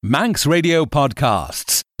Manx Radio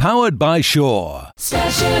Podcasts, powered by Shore. Ta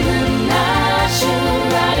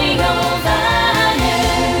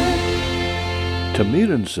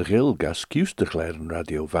miran sa ghil gas cústach leir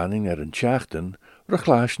radio vanning an teachtan,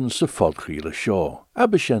 rechlaisn sa fodchíle Shaw,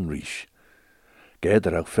 Abbyr Shen Reesht.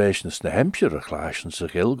 Geidir ag feisnes na Hampshire rechlaisn sa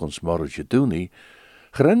ghil gons morra dúni,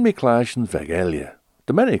 chren mi claisn vegelia.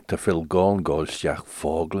 De menig ta fil gón gólsteach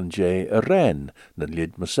foglan jay a ren na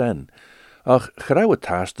lid masen, ach chraw a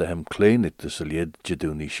tasta hem kleinit de sa lid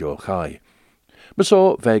jadúni Shaw chai. Ma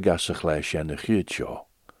so vegas a chleis en a chyd Shaw.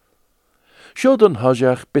 Sjodan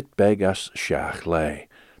hosjach bit begas seach lei.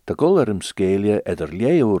 Ta gul scalia eder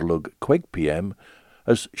lei oorlug 12 p.m.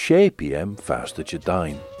 as 6 p.m. fasta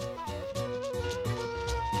jadain.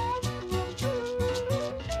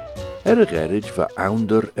 Erig va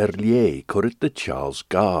ounder lei currit de Charles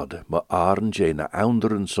God, ma arn jay na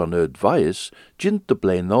ounderen son advice jint de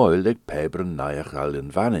blain oil eg pebren naiach al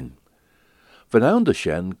in vanin. Van ounder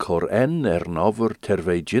Shen cor nover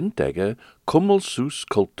terve jint egge kummel soes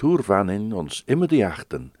kultuurvanin ons immer die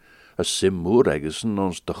achten, as sim moer eggesen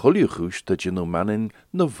ons de chuljuchus dat je no manin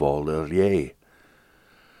na voler lei.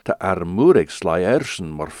 Ta armoerig sly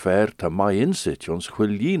ersen maar fair ta mai insit ons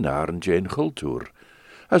chwilien arn jane kultuur,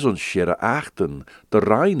 as ons shire achten de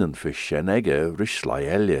reinen for Shen egge rish sly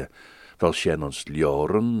elje, vel Shen ons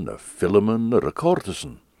ljoren, na filmen, na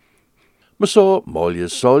recordesen. Maar so, molje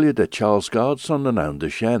solje de Charles Godson en ounder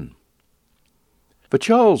Shen. Va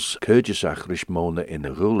Charles kurgesach rish mona in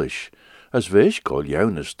a rulish, as vish kol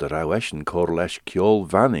jounis de rau eschen korlesh kjol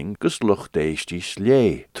vanning gus lucht eistie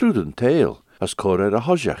slie, truden tail, as kor a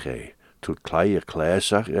hosjach trud klei a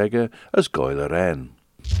klesach egge as goiler en.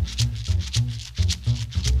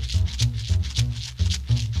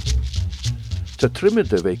 Ta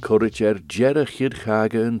trimmide ve courage jere chid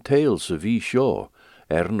en tail sa vi Shaw,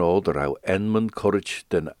 no de rau enman courage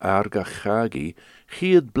den argach chagi,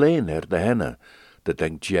 chiad blain de henne, de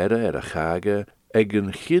denk jere a chage,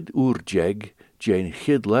 egen chid jeg, jane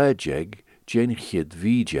chid la jeg, jane chid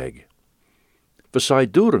vi jeg. Vasai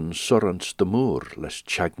duren sorrans de moor, les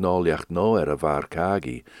chagnoliach no a var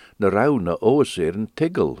kagi, na rau na oaseren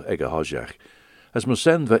tigel ege hosjach, as ma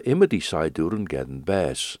sen va imedi sai duren gedden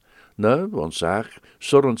bes. Na, ons ach,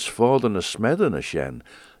 sorrans vaden a smedden a Shen,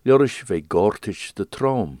 jorish ve gortisch de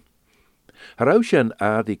trom. Harau Shen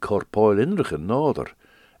adi corpoil inrichen noder,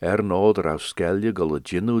 noder au skelje gul a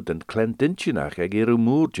jinnu den clentinchinach eg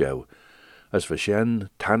moerjau, as va Shen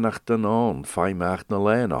tanach den on, feimacht na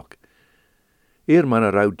lenok. Man a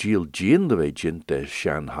rau giel gin de ve jinte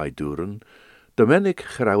Shen haiduren, de menik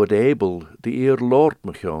grauwed ebel die lord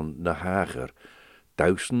mechon na hager,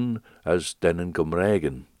 dausen as dennen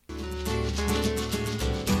gomregen.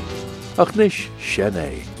 Ach nish, Shen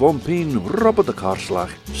wompien robbe de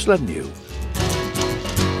karslach, slenniu.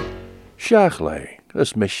 Shachlei,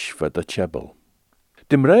 as mish va de chebel.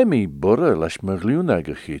 Dim remi burre lesh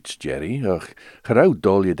merlunage giets Jerry, ach grauw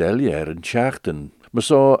dolje delje en schachten, maar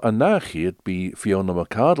so a nachiet bi Fiona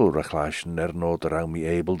McCardle rechlaschen no de rau mi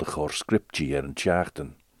able de chor scriptje en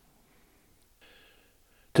schachten.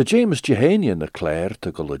 Te James Jehania na Clare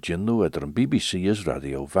te gulaginu BBC is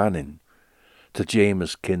radio vanin. Te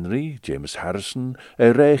James Kinry, James Harrison,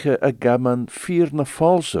 rege a gaman vier na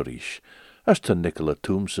falserish, as te Nicola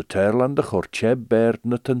Toombs a Terland de chorcheb baird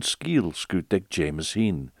na ten skiel scutek James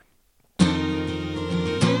Heen.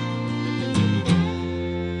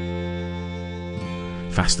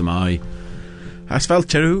 Fast am I. As fel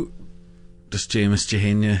teru, dus James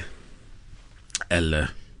Jehania elle.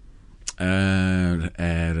 En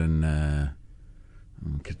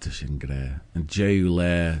Kittishin gre. En Jew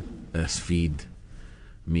le feed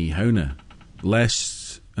me hona.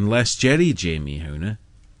 Unless Jerry Jamie hona.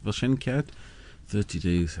 Wel Shen cat 30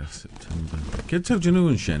 days after September. Kids how you know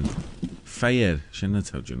and Shen. Fire. Shen that's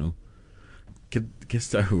how you know.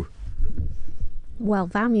 Kids how. Well,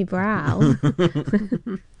 vammy brow.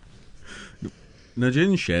 Na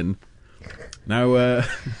Jin Shen. Now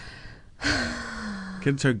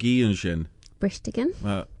kids how Guy and Shen. Bristigan.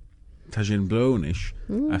 Tajin blownish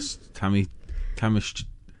as Tamish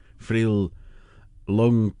Frill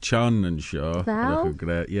Lung Chan and Shaw.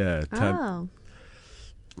 Yeah.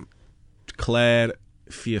 Claire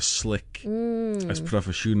Fia Slick as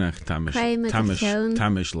Professionach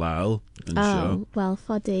Tamish Lal and Shaw. Well,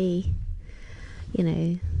 foddy,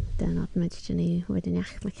 they're not much to know with the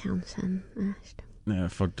Nacht McCounts and Asht. Yeah,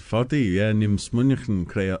 foddy, yeah, nim smunnichen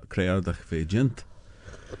creadach vegent.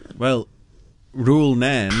 Well, Rule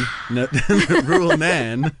Nan, Rule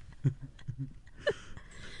Nan.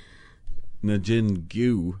 Na Jin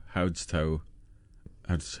Gu, how's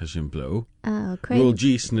Howds has him blow. Oh, great. Rule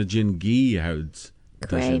G's na Jin Gi howds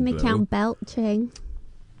Gray McCown belching.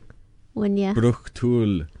 When you Bruch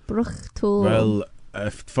tool. bruch tool. Well,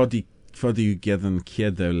 foddy you get an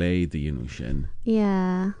kid o lady, you know, Shen.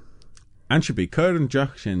 Yeah. And should be current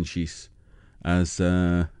Jock Shen she's as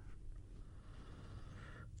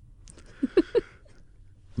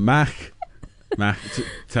Mach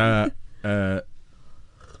ta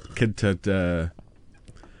kid tad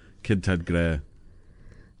gre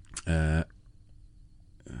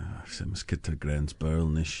Sims kid tad gre's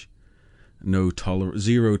burlnish.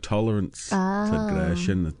 Zero tolerance tad gre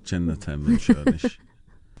Shen the tem and shonish.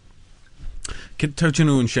 Kid tad you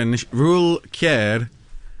know and Shenish rule care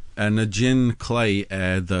and a gin clay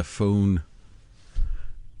the phone.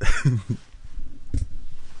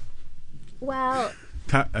 Well,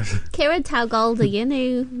 Kira Tau Golda, you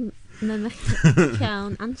know,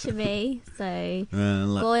 McCown anchovy, so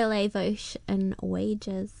Goyle Avosh and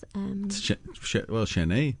wages. Well,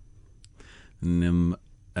 Shen and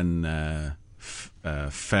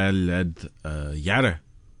felled Yarra.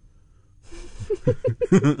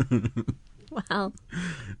 Wow.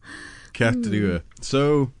 Cat do it.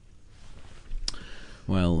 So,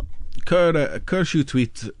 well, Kershu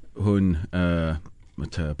tweet hun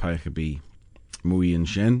met Paichabi Mui and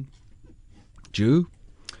Shen Jew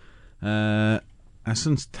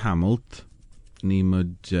Essence Tamalt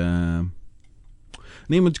Nimud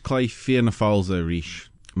Clay Fianna Falls Reesht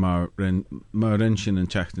Mar Renshin and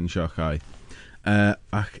Chachtan Shokai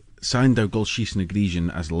ach signed out Golshis na Grisian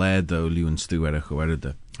as Ledo Luan Stu Erich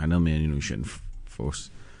Oerda. I know me and you Shen force.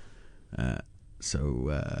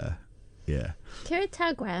 So yeah. Kira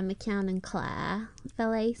Tagra, McCown and Claire,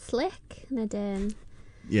 Valet Slick, Nadin.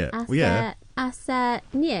 Yeah. As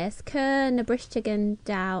yes, Kerr na Brishtigan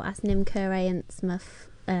Dow as Nim Kerayants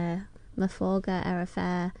Maforga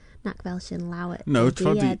Erafair Nakvelshin Lowit. No,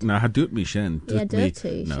 Toddy na hadut me Shen. Yeah, do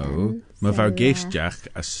too. No. Ma vou geest Jack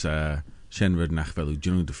as Shen word nachvelu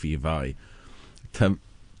Juno de Fivai.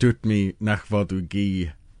 Doet me nachvodu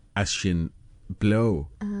gi as Shin blow.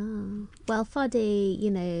 Oh. Well, Foddy,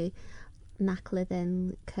 you know,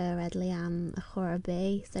 Naklithin Curred Liam a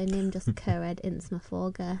Choraby, so Nim just Curred ins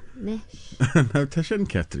Maforga Nish. No, ta Shen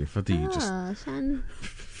Ketri, Foddy just. Oh, Shen.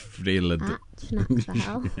 Freeled.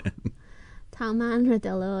 Nachvel. Talman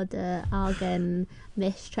Radillo de Argan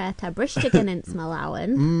Mish Treta Brishtigan ins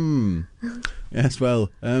Malawan. Yes, well,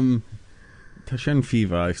 ta Shen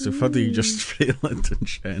Fivai, so Foddy just freeled and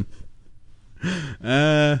Shen.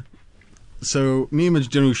 So, Nimaj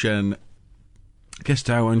Janu Shen, guess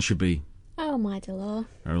how one should be? Oh, my dear. Or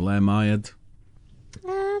Le Mayad?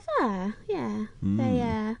 Fair, yeah.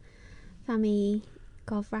 They, Fami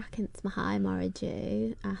Govrak ins Mahai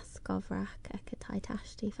Moraju, as Govrak Ekatai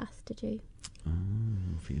Tashti Fastaju. Oh,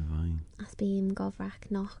 Fivai. As Beam Govrak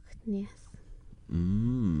Noch, yes.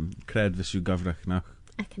 Cred Visu Govrak Noch.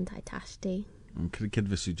 Ekentai Tashti. Cred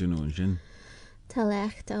Visu Janu Shen.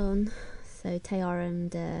 Telecht on, so Teorum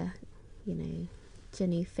de. You know,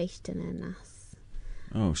 Jenny Fechten and us.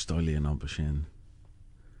 Oh, Stolly and Albashin.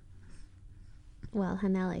 Well,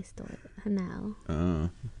 Hanel story. Hanel.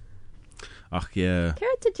 Ach, yeah.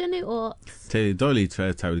 Care to Jenny or. Te Dolly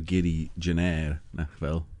try to giddy Jenair,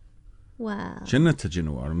 nachvel. Well. Jenna to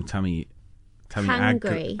Jenorum, Tammy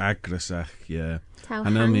Agresach, yeah.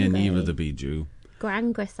 Hanel me and Eva the Biju.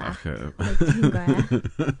 Grangresach.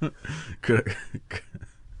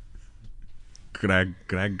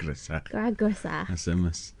 Gragresach.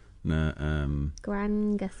 Asimus. Na,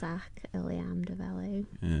 Grangasach Iliam de Velo.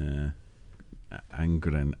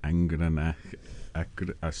 Angranach.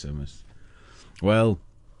 Asimus. Well,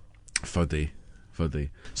 foddy.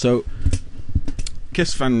 So,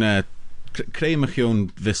 kiss van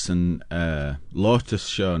Kremachjon vissen Lotus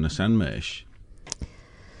show na Sanmesh.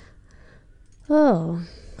 Oh,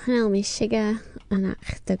 Hanel me Shiga.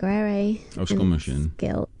 Anach de Grere. Oh, Skummashin.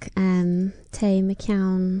 Gilk. Te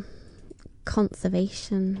McCown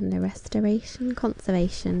conservation and the restoration.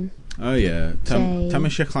 Conservation. Oh, yeah.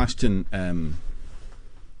 Tamisha Claston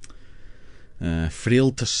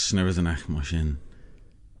Freeltus never the Nachmashin.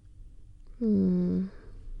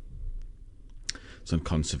 It's on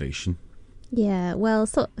conservation. Yeah, well,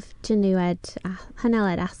 sort of Janued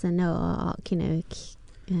Haneled Asa no, you know,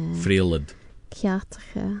 Freeled.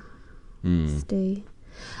 Kiatacha. Stu.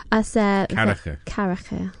 As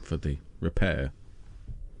Caracha. For the repair.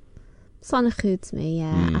 Sonachoods me,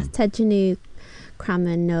 yeah. As Tejanu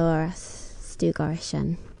Cramen nor as Stu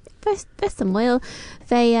Gorishan. There's some oil.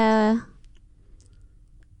 They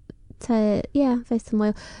there's some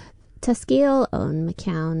oil. Taskiel on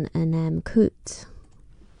McCown and Coot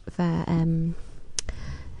for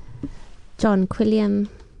John Quilliam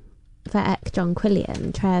for John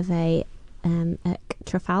Quilliam Treve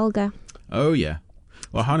Trafalgar. Oh, yeah.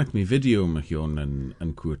 Well, hannig mi video me hion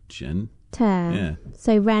yn cwrt Shen. Yeah.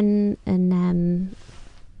 So ren yn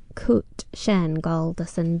cwrt Shen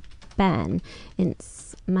Goldus and Ben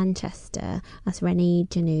ins Manchester as renny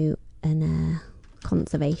genw yn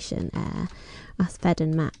conservation as fed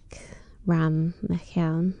and mac ram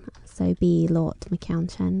McCown. So be Lord McCown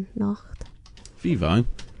Shen nocht. Fi fai.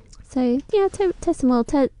 So yeah, te smol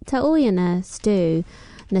te oi yn stew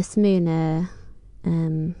na smoon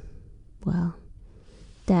well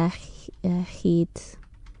der hyd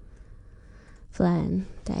flen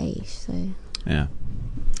deish so Yeah.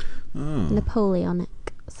 Oh.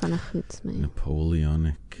 Napoleonic son of goed smoon.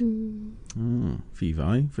 Napoleonic. Oh, fi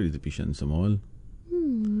fai. Fy di bishan some oil.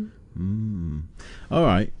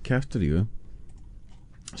 Alright, cefter you.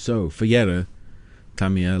 So, for yere,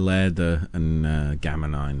 tamia leda yn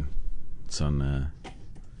gamanine. Son a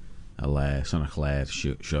chler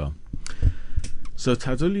sio. So,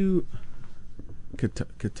 tadol yw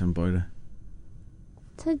cytan boire?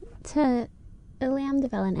 Te Iliam de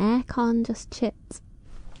fel an aircon just chit.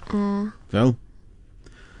 Fel?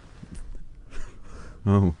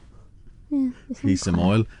 Oh, Yeah, he's some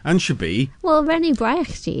oil. And should be. Well, Rennie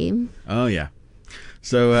Breich Jim. Oh, yeah.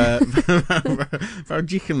 So, fawr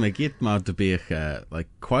jichen me git ma de bech, like,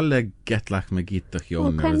 quale getlach me git doch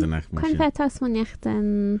jon Well, neu ddyn Quen fet as man echt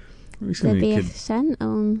de beech Shen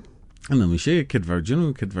on. And then we say kid var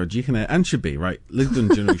jichen and should be, right, ligdun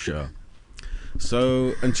junu show.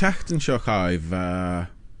 So, yn chacht yn sio chai fa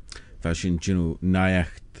sy'n junu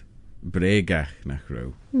naecht bregach nach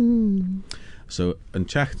rw. So, yn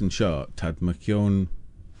chacht yn sio, tad macion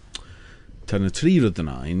tan y tri ryd yn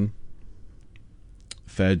ein,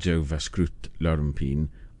 ferjo fa sgrwt lormpin,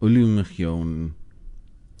 uliw macion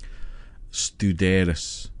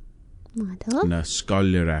studeris na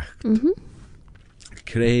sgoliorecht.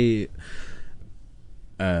 Creu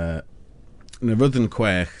na fod yn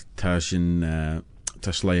chwech ta sy'n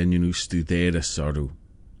ta slai yn yw studeris orw.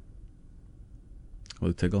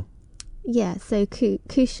 Oedd tigol? Yeah, so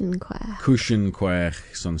cushion quair. Cushion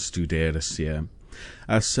chwech son studeris, yeah.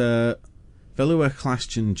 As fel yw e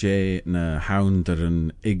clastion J na hound ar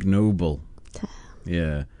yn ignoble.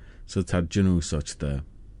 Yeah. So ta dynw such the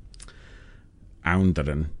hound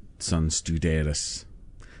ar yn son studeris.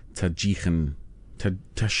 Ta jichen ta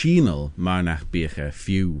shinal marnach beche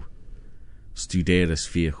few studeris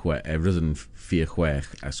rydyn fi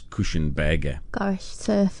chwech as cushion bege. Gosh,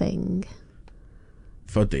 surfing.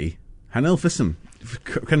 Foddy. Hanel fysym.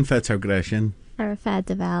 Cyn fe taw gresyn? Fair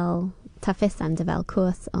de fel, ta fissam de fel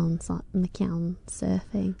course on McCown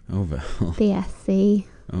surfing. Oh, fel. BSc.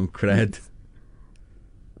 Oh, cred.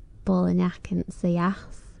 Ball and yak in the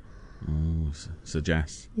yas. Oh, so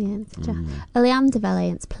jazz. Yeah, it's just. Iliam de fel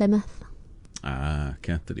it's Plymouth. Ah,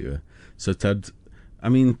 can't do it. So tad, I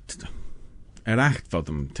mean, acht fod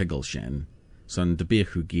am tigel Shen, son de bech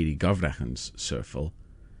who giri govrachens surfel.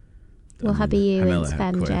 Well, have you in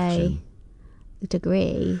FMJ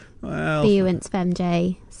degree? Well, be you in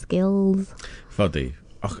FMJ skills? Foddy.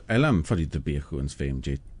 Och, elam foddy de bech who in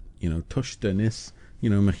FMJ, you know, tushdenis, you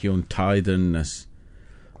know, mechion tiden as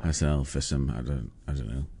elfism, I don't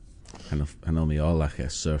know. Hanel mi olach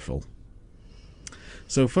surfel.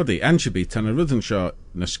 So foddy, anshabi tan a rydyn sio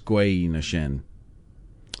na sgwei na Shen.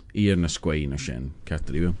 I'r na sgwei na Shen,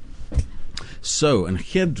 catteriw. So, yn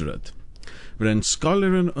chedryd, fydd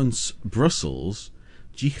sgoliren ons Brussels,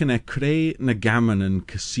 jichen e creu na gammon yn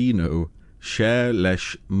casino, share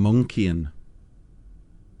lesh monkeyn.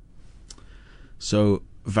 So,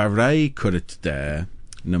 varai cwrit there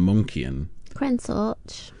na monkeyn.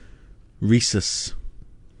 Crensorch. Reesht.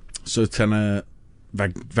 So, tan a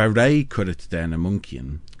varai cwrit there na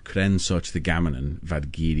monkeyn, cren soch the gammonen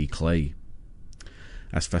vad giri clay.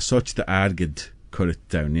 As fa soch the argid cwrit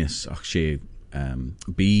down is, och she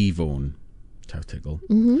be von tautigel.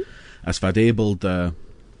 As vad able the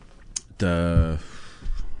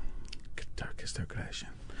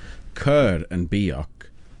cur and beok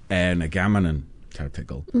na gammonen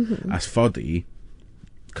tautigel. As foddy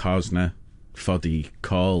cosna foddy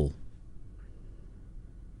call.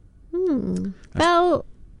 Fel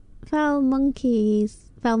monkey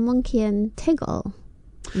and tiggle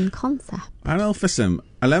in concept. An elfism,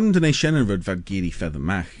 alem dyn ei Shen ryd vad giri feddyn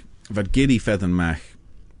mach. Vad giri feddyn mach.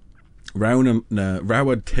 Rawn na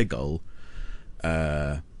rawad tiggle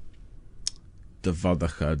de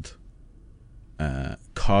vodachad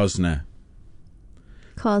cosna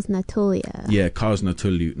Tulia. Yeah, cosna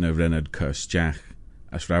tuliu na renad curs jach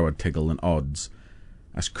as rawad tiggle and odds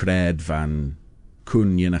as cred van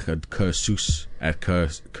kun yenachad cursus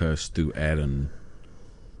curs du erin.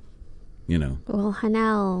 You know. Well,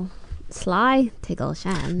 Hanel Sly, tiggle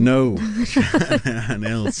Shen. No. An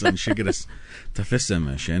else an sigaras ta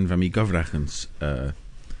fissam Shen va mi govrachans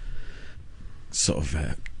sort of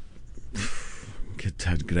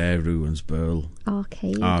Tad Greru and Spurl.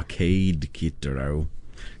 Arcade Kitterau.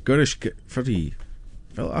 Gurish furry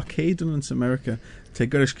fel arcade in America. Te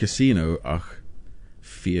Gurish Casino ach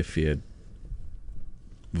fear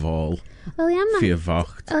Vol. Fear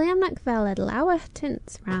Vacht. William nak fel ed lauer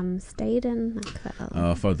tint ram staden nak fel.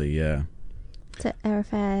 Oh, for the yeah. To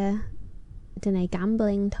fair dine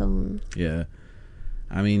gambling tone. Yeah.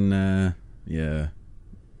 I mean yeah.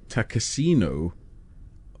 Ta casino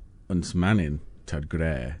uns manin tad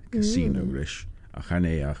gre casino rish ach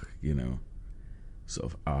haneach, you know,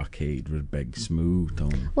 sort of arcade with big smooth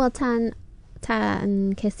tone. Well, ta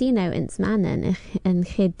an casino ins mannen and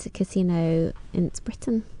chid casino ins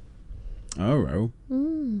Britain. Oh,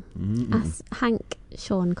 As Hank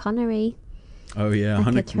Sean Connery. Oh yeah,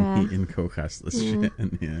 Like Hank a in Cocastless shit,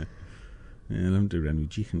 yeah. Yeah, them do renu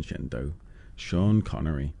jichen shen do. Sean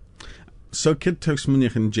Connery. So kid toks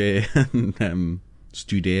munich and J and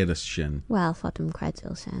studeras shen. Well, fodum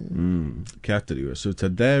credul Shen. Cateru. So ta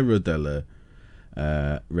der rodella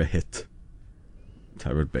rehit.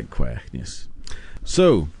 Ta rod big quackness.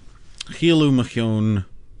 So Hielu machion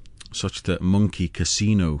such the monkey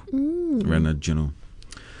casino renna juno.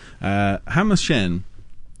 Hamas shen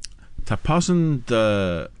ta passen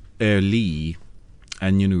de Lee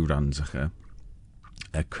en junu ranzache.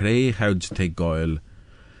 A creu houds te goil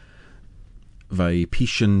vai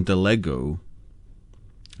pishen de Lego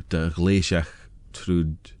de gleisiach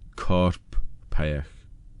trud corp paiach.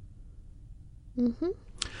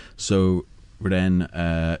 So ren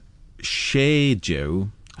she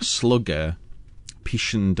jo slugger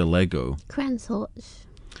pishen de Lego. Cren sorts.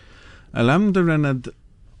 Alam de renad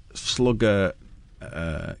slugger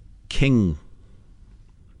King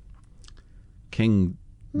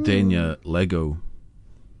Dania Lego.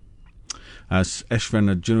 As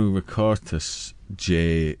Eshvena Junu Recortus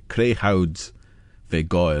J. Crehouds ve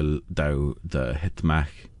goil dau de hitmach.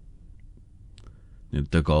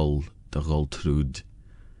 De gol trud.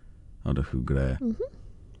 Or de hugre.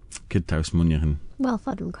 Kid taus munjachen. Well,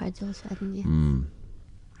 fodum credul Shen,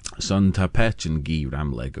 yeah. Son ta petchen gi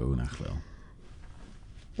ram Lego nachwel.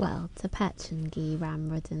 Well, ta petchen gi ram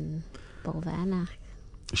rudden bolvenach.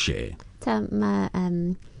 She. Ta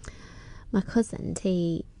my cousin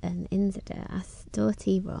T an insider as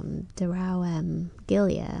dorty rum derau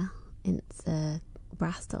gilia ins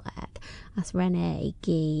brastelek as Rene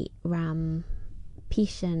gi ram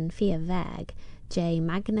pishen fia veg J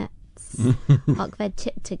magnets och ved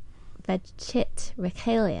chit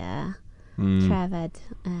recalia treved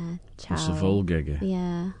chow. Savolgege.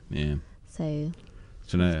 Yeah. Yeah. So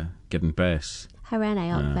getting best.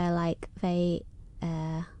 Harene och ve like ve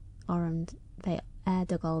orumd ve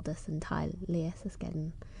Doug Aldous and Ty Leas is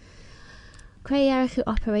getting Crayarchu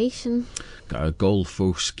operation. Got a goal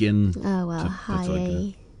for skin. Oh well,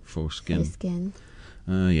 high for skin. Skin.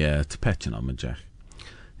 Yeah, it's petchen on my jack.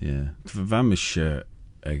 Yeah. Vamish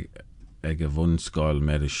eg von skal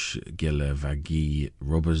merish gille vagi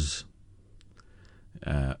rubbers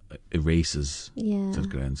erasers. Yeah. That's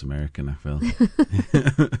Grants American I feel.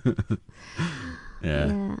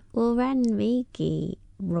 Yeah. Well, ren vigi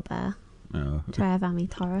rubber. Oh. Tref am I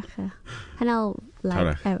torach. Hanel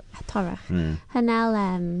like torach.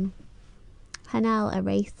 Hanel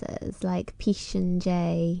erasers like Pishan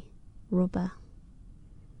J rubber.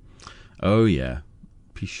 Oh yeah.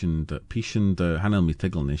 Pishan the Hanel mi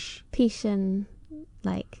tiglnish. Pishan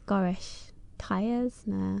like gorish tires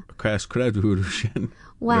no. Cres credurushen.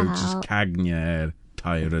 Well, just cagnia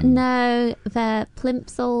tyrant. No, the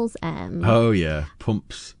plimsolls Oh yeah,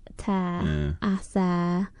 pumps. As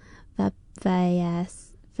the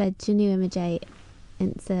genu image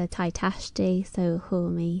into taitashti so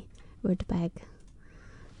homi rudbeg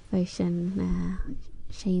ocean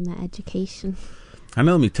shame education.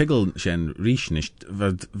 Hanel mi tiggle shen Reesht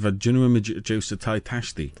vad genu image jose tai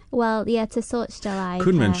tashti. Well, yeah, to sort still I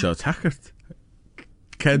couldn't shot hackert.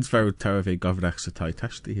 Kids vow tarve govrach sa tai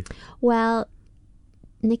tashti. Well,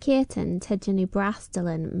 Nikitan te genu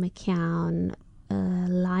brastelin McCown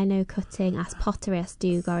lino cutting as pottery as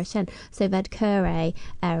do gorishen. So ved curry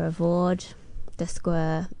avord the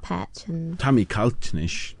square patch and Tammy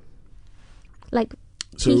Kaltnish. Like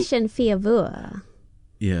Pishan Fiavur.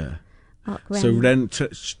 Yeah. So ren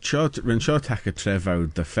shot hacker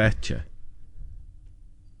trev the fetcher.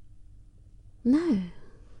 No.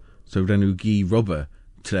 So ren ugi rubber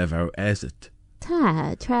trev out as it.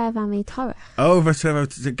 Trev ami torach. Oh, for trev out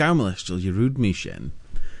the gamelish till you rude me shen.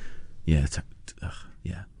 Yeah,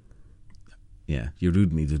 yeah. you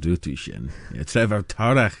rúd ní do dútú sin. Yeah, trefau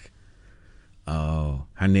tarach. Oh,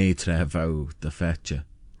 hanné trefau the fetcha.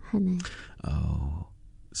 Hynny. Oh,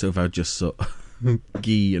 so fau just so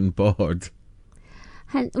gee and board.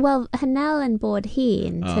 Well, Hanel and board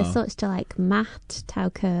heen to such to like mat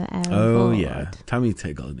tauka Oh, board. yeah. Tammy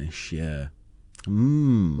tegolnish, yeah.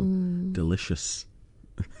 Delicious.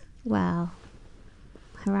 Well,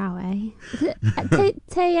 harawe.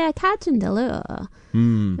 Te cadjan de lure.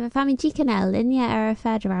 Fami chicanel in ya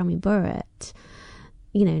fed around me burret.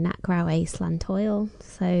 You know, nat grawe slant oil.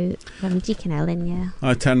 So, fami chicanel in ya.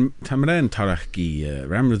 Tam ren tarach gi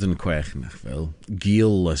ramrudden kwechnach fel.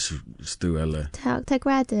 Giel as stuelle. Te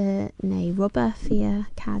grade ne rubber for ya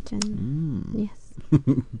cadjan. Yes.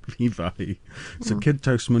 Fi vai. So kid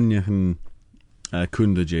taus munjachen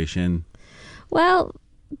kunda je shen. Well,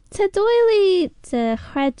 te doily de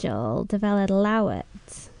chredjol de fel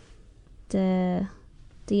lawet de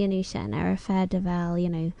ynnu shen fair de fel, you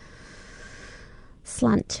know,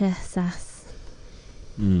 slantchus as.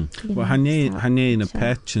 Well, hanye in a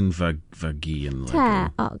petchen vagi and Te,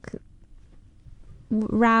 like. og,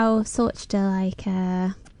 raw such de like,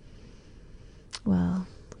 well,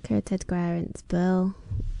 curted gwarants bill,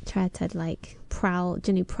 treated like prowl,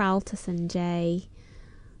 Jenny Prowltus and J.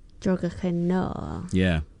 Drugachan no.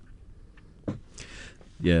 Yeah.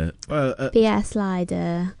 Yeah. Well, BS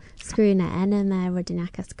slider, screw na enema,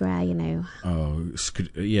 rudinakas grey, you know.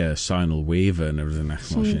 yeah, signal waiver and everything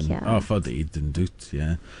nach machine. Thank you. Oh, fod eid yn dwt,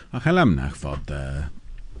 yeah. Ach, helam nach fod,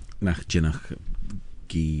 nach jinnach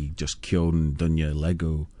gi just kion dunya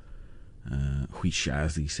Lego, hui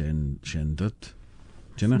shazi shen dut.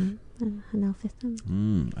 Jinnach? Hanel fitham.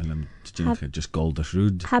 Helam jinnach just gold as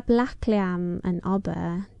rud. Ha blackliam an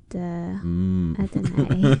ober de I don't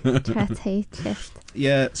know. Trete just.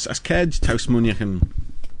 Yeah, as kedge taus munjachen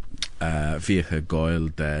via goil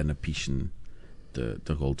de na pishen de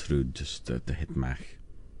gold rud just de hit mach.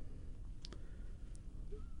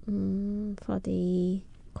 For the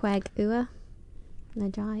queg ua. Na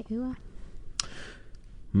jai ua.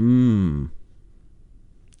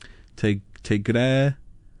 Te gre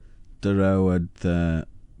de rawad the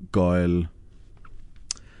goil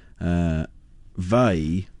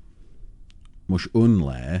vai mush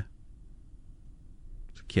unle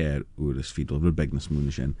keer oer is fiedel wil begnes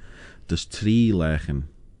moenishen dus 3 leggen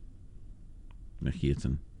na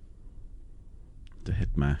gieten de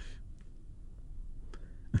hit mach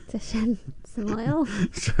To shen smile.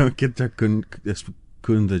 so get dat kun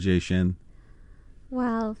de je shen.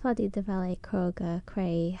 Well, foddy de valley kroga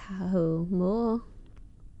cray ho more.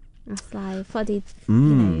 That's like foddy, you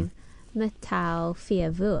know, metal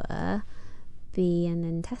fia vua be an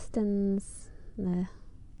intestines the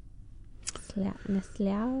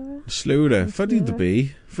slower. Slowder, fuddy the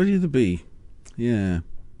bee. Yeah.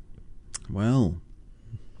 Well.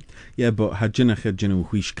 Yeah, but had jinnach had jinnu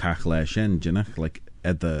huish kach le shen jinnach like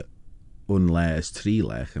edda unle is 3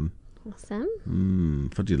 lechen. Awesome.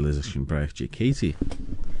 Fuddy lizishin brech je Katie.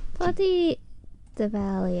 Foddy de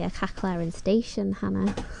valley a caclaren station,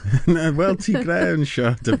 Hannah. Well, ti ground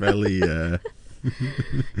shot the belly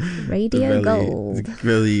Radio Gold.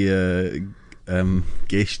 Belly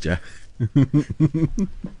geistjach.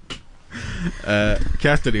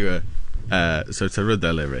 Kateriwa so ta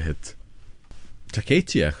rudelle rehit. Ta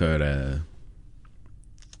Katie ach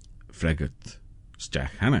fregat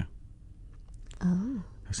stach Hannah. Oh.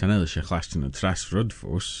 As another she clashed in a trash rud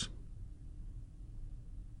force.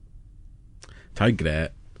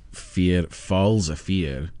 Tigre fear falls a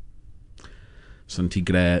fear. Son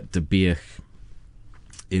tigre de beach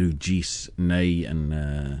irugis nay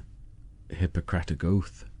and Hippocratic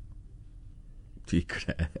oath.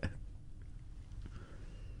 Tigre.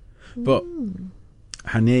 But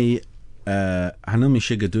hane hanami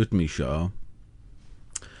shiga doet mi shaw.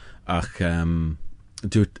 Ach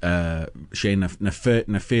doet she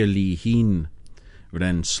na fairly heen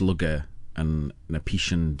ren slugger and na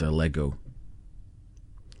pishen de Lego.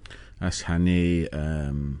 As hane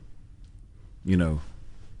you know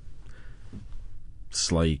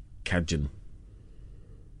sly cadjan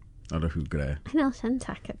or who grey. Hanel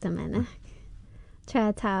shentak at the minute.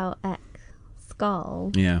 Tre tau ek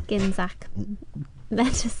skull. Yeah. Ginzak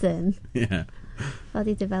medicine. Yeah.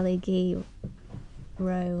 Foddy de valley gi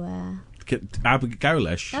ro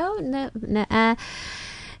Gaulesh. Oh no.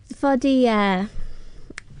 Foddy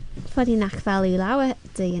nach value lawer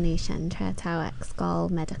de ynnu shen tre tau ek skull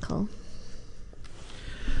medical.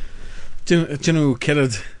 Do you know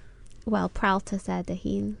killed? Well, Pralta said a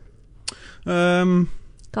heen.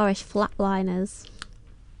 Gorish flatliners.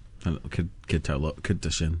 Kid tell lot kid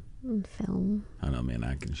to shin. Film. I know me and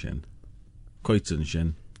Agin shin. Quite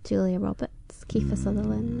shin. Julia Roberts. Kiefer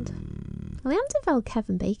Sutherland. Wel, am dy fel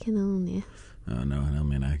Kevin Bacon o'n ni. Oh no, hynny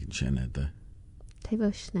mi'n ag yn Shen edrych. Te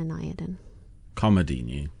fwys na naid yn. Comedy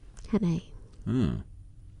ni. Hynny.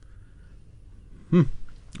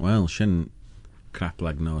 Wel, Shen crap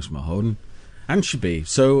lag nos ma hwn. And she be.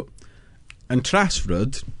 So, yn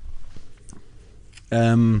trasfryd,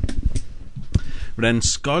 ren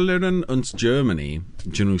skolaren ons Germany,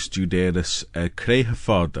 dyn nhw studerus creu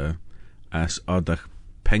hyffordd as oddach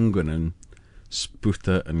penguinen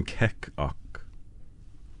sputa yn cec oc.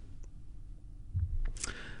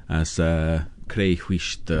 As creu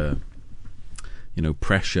hwysd,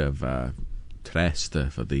 pressure va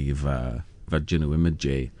tresta for the va dyn nhw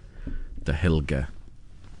image the hilga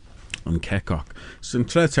yn cec oc. So yn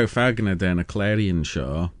tre taw fagna den y Clarion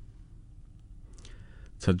Show,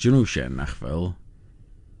 ta dyn nhw Shen ach fel,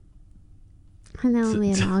 Hynny mi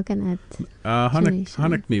yn organed.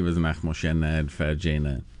 Hannig mi fydd yn ach mo Shen ed fer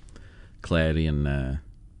Jana Clarion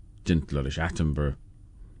Gentleorish Attenborough.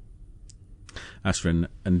 As for yn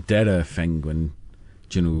dera penguin,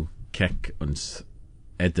 dyn nhw cec ons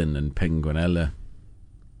Eden yn penguin ella.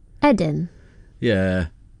 Eden? Yeah.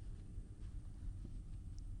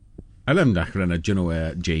 Alam dach ren a dyn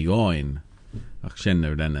nhw J-oen, ach Shen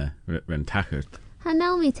ar ren tachart. Hynny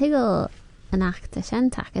mi tigol yn acta Shen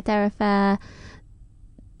tachart er y fe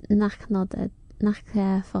nach nod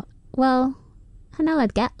well, hynny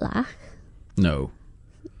led getlach. No.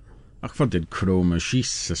 Ach fod did chroma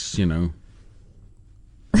sheesus,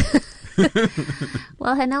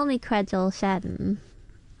 Wel, hynny mi credol Shen.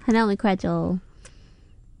 Hynny mi credol.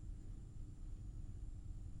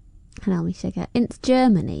 Hynny mi siga. It's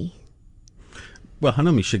Germany. Well,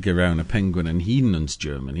 hynny mi siga rawn a penguin yn Heenans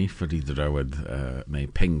Germany, fod i ddrawed mae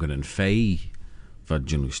penguin yn fei fod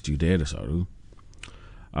dyn nhw studerus arw.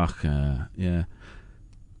 Ach, yeah.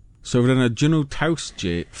 So rhan a dyn nhw taws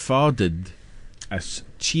je fodid as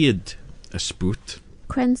tiad a spoot.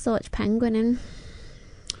 Cren sorch penguin yn.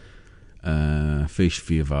 Fish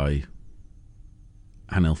fi fai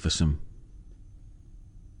Hanelfisum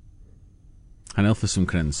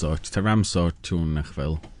cren sort ta ram sort tŵn nach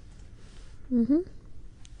fel.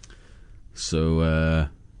 So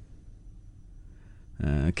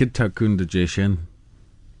kid ta kunda jeshen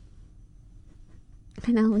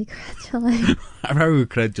Hynny credol. a raw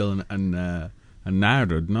credol yn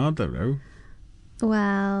narod nod a raw.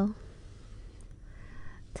 Wel,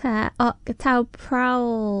 taw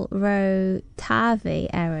prawl ro tafi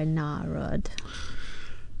y narod.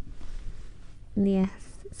 Yes,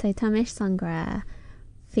 so tam ish son gra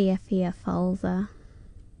fia falsa.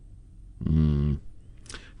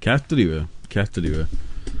 Catteriwe.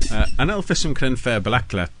 Anelfisum cren fair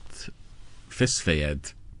blacklet fis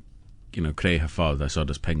fayed, creu hyffordd as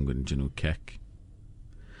odd as penguin dyn nhw cec.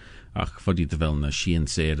 Ach, fod i ddefel na Shean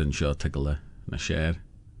Seir yn sio tygla na share.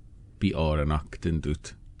 Be or an oct in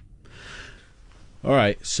doet.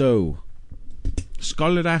 Alright, so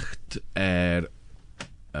Skoleracht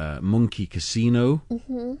Monkey Casino,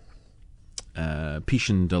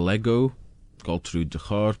 Pishen de Lego, Galtrud de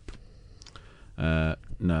Chorp,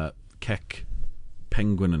 na Kek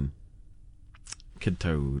Penguinen,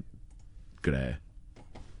 Kidtau Gre.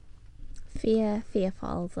 Fia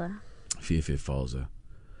falsa. Fia falsa.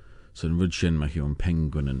 So yn ryd Shen mae hi o'n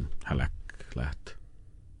penguinen halak lat.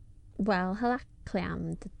 Wel, halak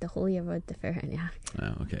clam dy hwy o rwyd dy ffyrniach.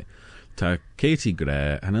 Oh, okay. Ta Katie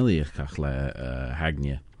Gre, haneliach cach le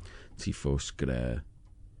hagnia, ti ffos Gre,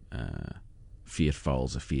 Fier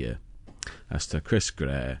Falls a Fier. As ta Chris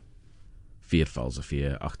Gre, Fier Falls a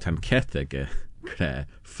Fier, ach tan Kete Gre,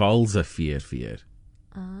 Falls a Fier.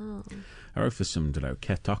 Oh. Ar o'r ffysym draw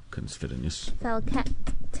Ketok yn sfyrinius. Fel ket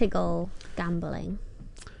tigol gambling.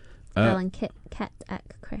 Fel yn ket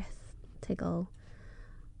ec Chris tigol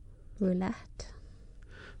roulette.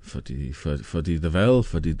 Fodi ddefel.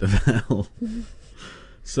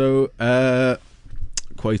 So,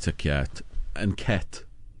 quite a cat. And ket.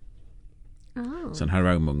 Oh. So'n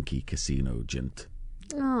harau monkey casino gint.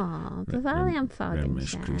 Oh, befali am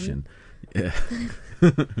ffogin Shen. Yeah.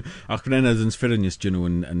 Ach Brenad yn sfyrinius dyn nhw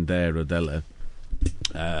yn der o dele.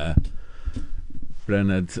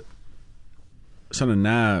 Brenad, son yn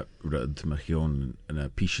na ryd, mae chi o'n yn y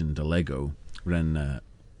Pishen de Lego. Ren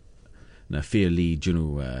na fairly dyn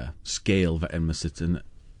nhw scale fa emysit yn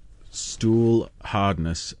stool,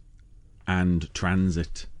 hardness, and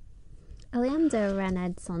transit. Aliam dy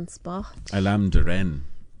rened son spot. Alam dy ren,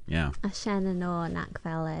 yeah. A Shen yn o nac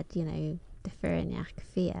feled, differiniach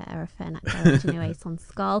fia ar y ffen ac fel eis on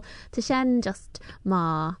sgol. Ta Shen just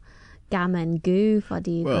ma gammon gw fod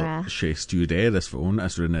i gra. Well, she studeras fôn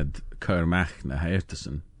as ryned cyrmach na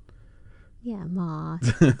haertysen. Yeah, ma.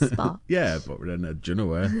 Spot. Yeah, but we're in a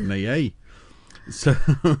Genoa, nay. So,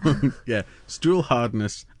 yeah, stool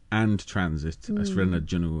hardness and transit. As we're in a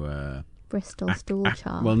Genoa. Bristol stool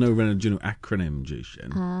chart. Well, no, we're in a Genoa acronym,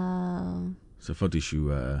 Shen. Oh. So, for this,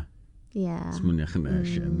 Yeah.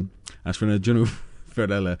 Shen. As we're in a Genoa,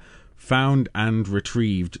 Ferella, found and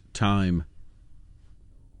retrieved time.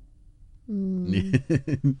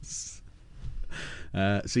 Yes.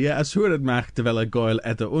 So yeah, as hwyr yd mach dy fel y goel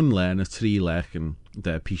edrych unlen y tri lech yn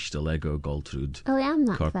dy pishta Lego Goltrwd. Yli am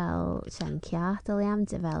na fel Shen ciat, yli am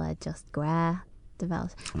dy fel just gre, dy fel...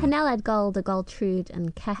 Hyneled gold y Goltrwd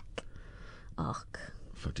yn cec. Och.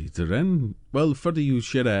 Fyddi dy ren... Wel, fyddi yw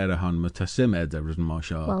siar a hon, mae ta sim edrych yn mo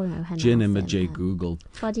sio. Wel, no, hynel. Gyn im y J Google.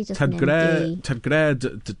 Fyddi just nim di. Tad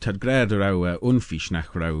gred raw unfish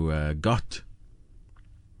nach raw got.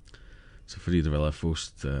 So for either fel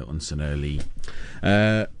first ons yn early.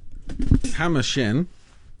 Hammer Shen.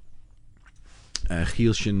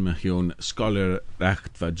 Chiel Shen mae hiwn scholar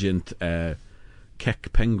racht va jint kek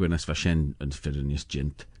penguin as va Shen yn ffyrnius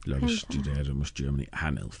jint. Lor studeer mus Germany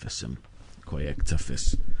hanel fissem. Quai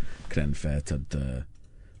ectafis. Cren fe tad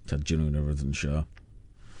jynwn ar ydyn sio.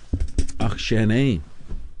 Ach Shen e.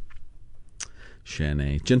 Shen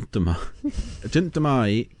e.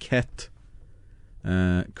 Jintamai ket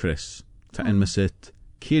Chris. Ta enmasit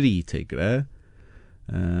Kiri tegre.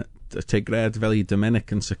 Tegre fel I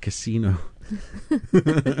Dominican sa casino.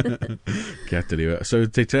 Catteriw. So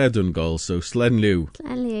te tredwn gol, so slen liw.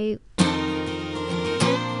 Slen liw.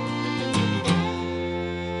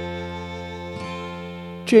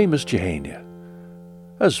 James Jehania.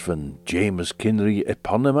 As van James Kinry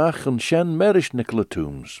eponymach en Shen merish Nicola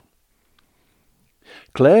Toombs.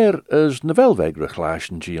 Claire is novelweg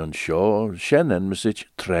rechlaschen Gian Shaw, Shen en mesich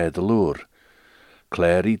tre de loer.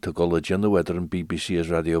 Claire to college in the weather and BBC's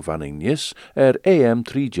radio vanning nis AM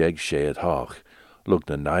 3 jeg shed hoog. Look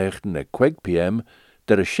na naichten queg PM,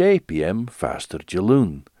 der a PM faster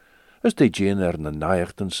jaloon. As de Jean na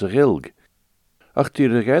naichten sigilg. Ach die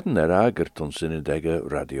regeden agert ons sinnedegge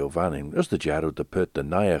radio vanning, as de jaro de put de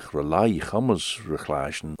naich relai chammers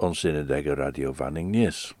rechlaschen ons sinnedegge radio vanning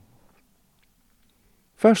nis.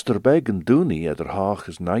 Faster beg en dooney at haag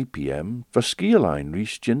is 9 PM, for skielein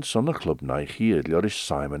Reesht jint sonneclub naich hier Loris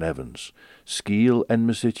Simon Evans, skiel en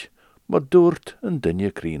mesich, maar doort en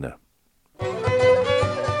dinje krine.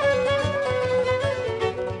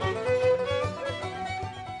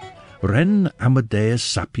 Ren Amadeus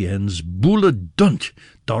Sapiens boele dunt,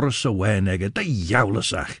 Doris a wenegge, de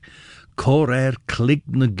jouwlesach. Cor klik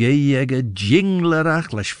na geegge,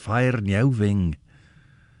 jinglerach les fire nieuw ving.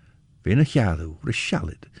 Vin a chadw,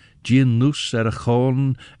 reshalid, gien nus a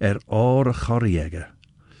chon or a choriege.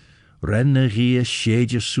 Ren a gie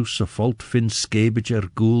shege sus a fault fin skebage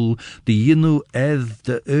goel, de yinu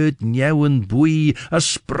de nieuwen bui a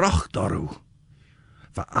sproch doru.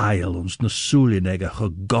 Va eil ons na soelinege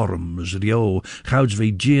gegorms rio, gouds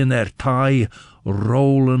vi gien tai,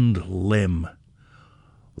 Roland Lim.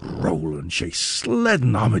 Roland she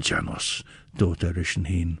sledden amajanos, doet ishen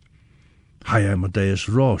heen. Hai Amadeus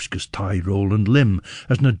Rosh gus tai Roland Lim,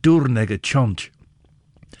 as na doornege chant.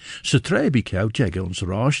 Se tre bikau jeg ons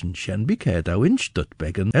Rosh en Shen bikau au instut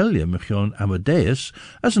begen Elia mechion Amadeus,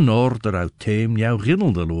 as an order au team jou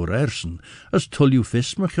rinnelde loor ersen, as tulju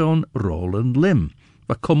vis mechion Roland Lim,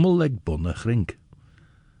 va kummel leg bunnig rink.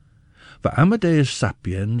 Va Amadeus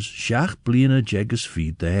Sapiens shach bliene jeges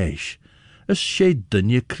feed de heish, as she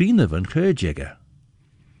dunje krine van geujegge.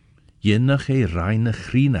 Jinnach reine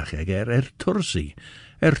chrinach eg tursi,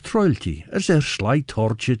 troilti, as sly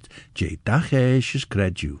torchit, je dach is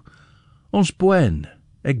credu. Ons buen,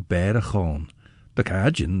 eg bere chon,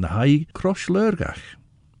 bekajin hai cross lurgach.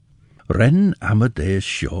 Ren Amadeus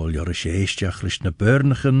sjol joris eestjach lis na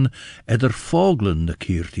burnichen, vogelen de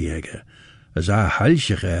kiert ege, as a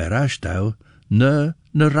halsige rastau, na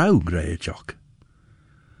raugreetjok.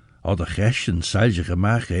 Al de geschen seilje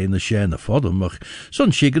gemaakt in de Shen fodder, maar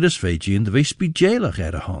zo'n schiggeres veetje in de wees bijelig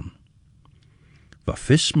han. Va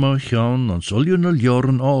vis maar gaan, dan zul je nul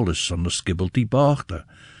joren alles aan de skibbeltie bachte.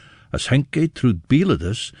 As henke trud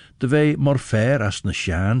bieledes, de wij maar fair as na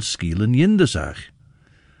Shan skielen jinde zag.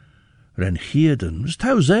 Ren gierden,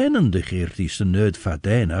 stau zijnen de geerties de neud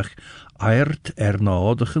vadenach, eiert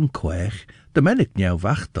nadigen kweg, de men ik nieuw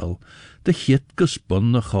wachtel, de giet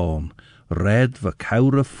gespunne gaan, red va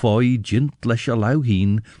kaure foi jint leis a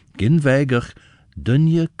lauhien, gin vegach,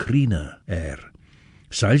 dunje krine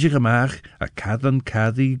Seilje gemaach a cadden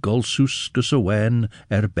caddy golsus gus a wen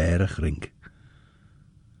berech rink.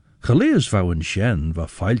 Gelees vou een Shen va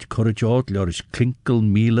feilt corrigiot loris klinkel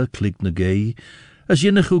miele klik na gei, as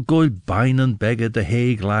jinnech u goil beinen begge de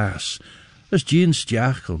hee glas, as Jean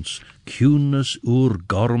stiach ons cunas oer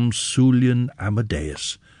gorm Sulian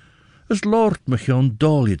Amadeus, as Lord Machion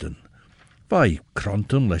Doliden, by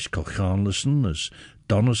Cronton leis Colchanlison as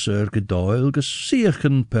Donis Gedoil gus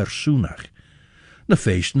Siechen Persoonach, na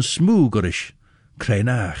feesten smoogerish,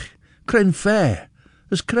 Crenach, Cren Fair,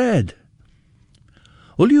 as Cred.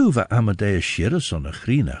 Uljuva Amadeus Shirras on a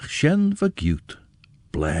Chrinach, Shen va Gut,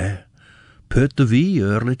 Blair, Pert de Vie,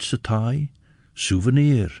 Earlitz Satai,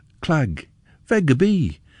 Souvenir, Clag,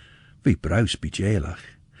 Vegabee, Vi Braus Bijelach,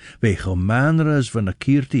 Vi Chomanras van a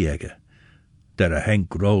Kirtiege, der a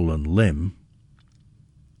Henk Roland Lim.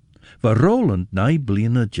 Va Roland nai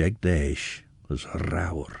blina jeg deish, as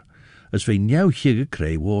rauwer, as vi njau chige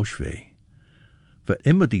krei wash vi. Va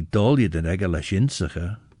immer die dolje den ege lesh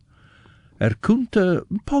insige, kunte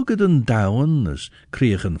poggeden douwen, as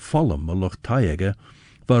kriegen vollem a loch taiege,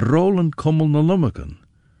 va Roland kommel na lummeken,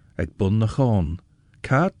 ek bun na gaan,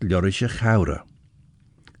 kaat ljorische chaure.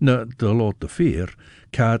 Na, de lot de veer,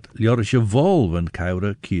 kaat ljorische vol van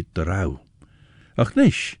chaure kiet de rauw. Ach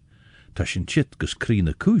nish, tashin chit gus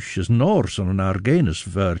krine kush as nors on an argenus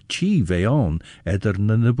ver chi veon eder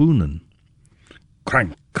na nabunen.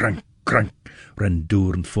 Crank, crank, crank, ren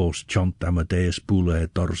doeren fos chant Amadeus boele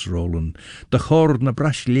het dors Roland. De chor na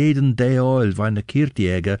brash leden de oil van na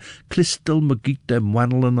kirtiege, klistel magiet dem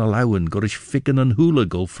wannelen alauwen, gorish ficken en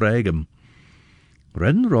hoelegel fregem.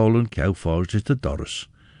 Ren Roland kou forges de dors,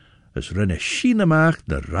 as ren a macht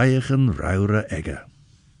na reigen raure egge.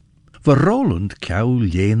 For Roland kou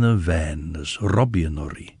lene wen as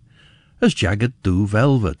Robbianorri, as jagged do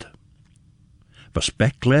velvet. For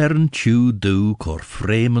spekleren chew do cor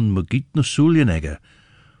fremen magiet na soelienegge,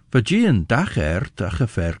 for Jean dachert a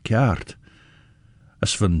gefer kjaart.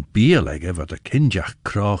 As van bielegge wat a kinjach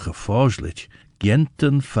krage foslich,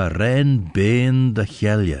 genten verrein been de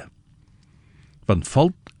gelje. Van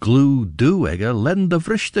falt glue do egge lende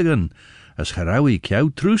vristigen, as geraui kou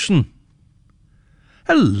trusen.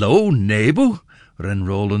 Hello, Nebo, ren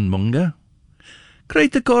Roland Munga.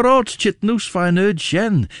 Kreet de koroots chit noes fijn uit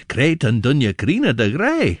Shen, kreet en dunje krine de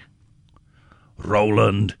grey.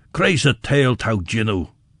 Roland, kreet a tail tau Jinnu.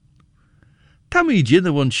 Tammy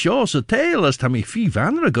Jinnu on shaw's a tail as tammy fee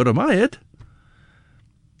vanra gur amayet.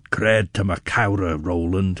 Kreet to ma cowra,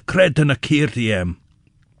 Roland, kreet to na kirtiem.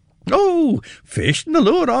 Oh, fish na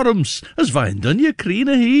loor arms, as vine dunje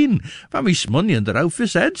krine heen, van mi smunjen der auf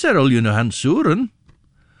vis eds er ul you no han soeren.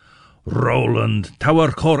 Roland,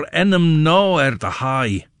 tower cor enem no de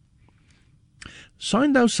high.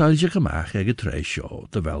 Zijn thou salje gemach ege treisho,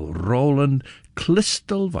 terwijl Roland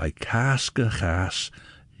klistel vai kaske gaas,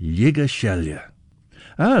 ligge shelje.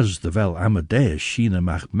 As terwijl Amadeus schiene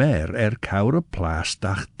mag meer kaure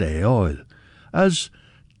plaastach de oil, as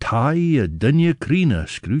tai dunje krine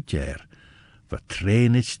scrutjer,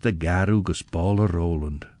 vertrenits de garu gespolen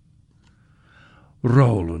Roland.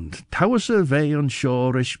 Roland, towers vei on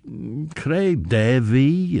shorish, kreeg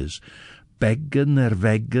Davy, as beggen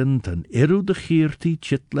veggen, ten iru de geerti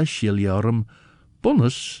chitla shiljarm,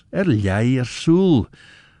 bonus ljei soel.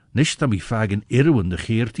 Nish ta mi fagen iru de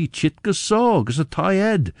geerti chit gesog, as a tie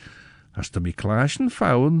ed, as ta mi clashen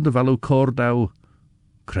fauen de velu cordau,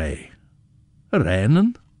 kreeg.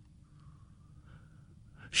 Rennen?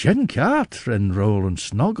 Shen kat, ren Roland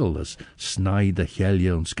snoggle, as snai de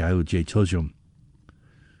gelje on scoud je tujum.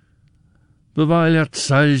 Bewailert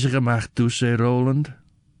salje gemacht, du say Roland.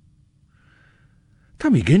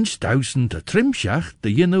 Tammy ginst dousen de trimschacht,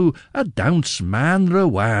 de jinnu a dounce manra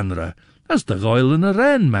wanra, as de goilen a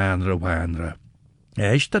ren manra wanra.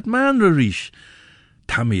 Esch dat manra rish.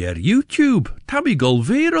 Tammy YouTube, tammy gol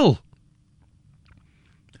viral.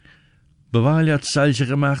 Bewailert salje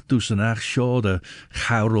gemacht, du sen ach schode,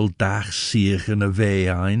 gaurel dag siegen a wee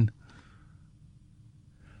ein.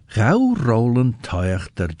 Gauw Roland tuig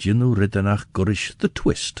der Jinnu riddenach gurish the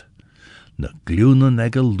twist, na glune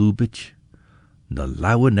negger lubich, na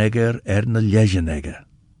lauwe negger na lejenegger.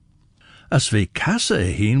 As we kassa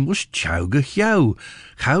heen was chauge jou,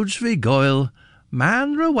 gouds we goil,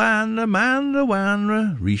 manra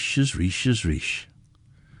wanra, riches, rish.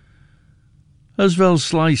 As wel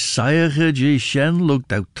sly saige je Shen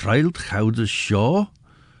looked out trild goudes shaw.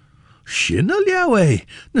 Shinnel jou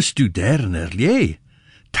na studeren lie.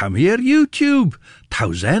 Tammy YouTube,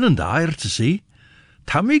 tausen and eir to see.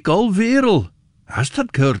 Tammy gol viral, as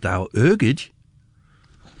dat keurt ou urgage.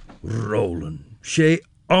 Roland, she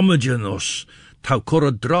omogenus, tau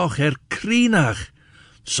cor droch krinach.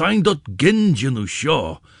 Sein dot gingenu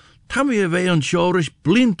shaw. Tammy away on shorish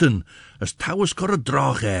blinten, as tauus cor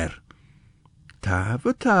droch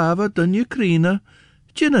Tava, dun je krina.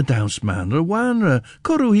 Jinna downs manra wanra,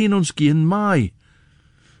 coru hin ons gien mai.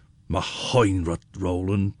 Ma hoinrot,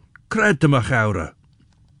 Roland, cred to ma chowra.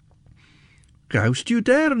 Gaust you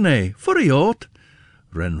there, ne, for a yacht?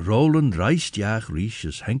 Ren Roland reist jaag Reesht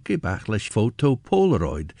as henke bachlesh photo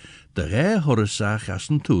Polaroid, de rei horresach as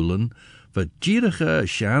een toelen, va gierige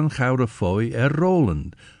shan chowra foy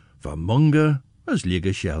Roland, va munga as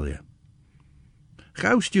liga shelje.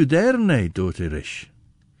 Gaust you there, ne, doet Rish.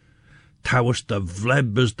 Towers de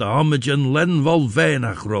vleb as de homagen len vol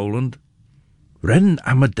venach, Roland. Ren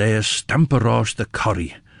Amadeus stamperoos de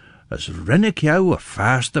curry, as rennik jou a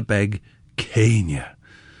faste beg, Kenya,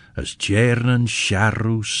 as Jernan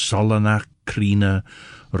Sharu Solanach Krina,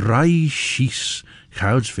 Rai Shis,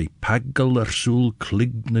 gouds vi pagel soel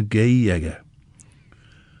klig na geege.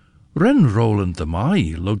 Ren Roland de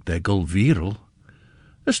Mai log de gul viral,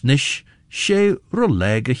 as nish she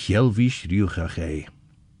rolega helvish ruchach e.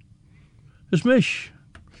 As mish,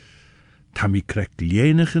 Tammy krek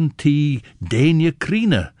lienigen ti denia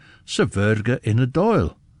krina, se verge in a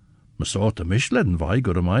doil. Ma sort a misleden vai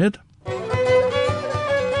gur am ayed.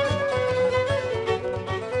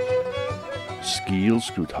 Skiel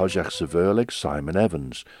scoot hojach se verleg Simon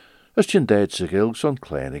Evans, as chin deed se gilgs on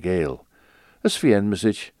kleine gale, as fien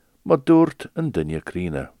mesich, ma doort en dinja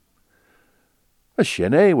krina. As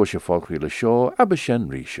Shen was je volkrile show, aber Shen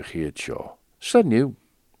Reesht je geet show. Sled new.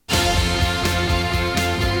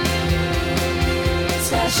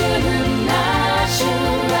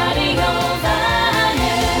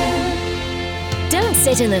 Don't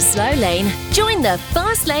sit in the slow lane. Join the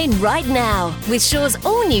fast lane right now with Shaw's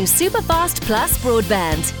all-new Superfast Plus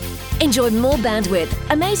broadband. Enjoy more bandwidth,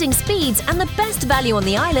 amazing speeds and the best value on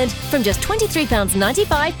the island from just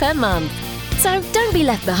 £23.95 per month. So don't be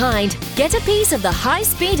left behind. Get a piece of the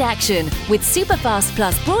high-speed action with Superfast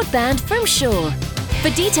Plus broadband from Shaw. For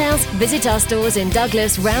details, visit our stores in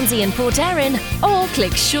Douglas, Ramsey and Port Erin or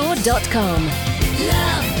click shaw.com.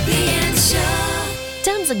 Love being Shaw.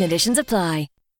 Terms and conditions apply.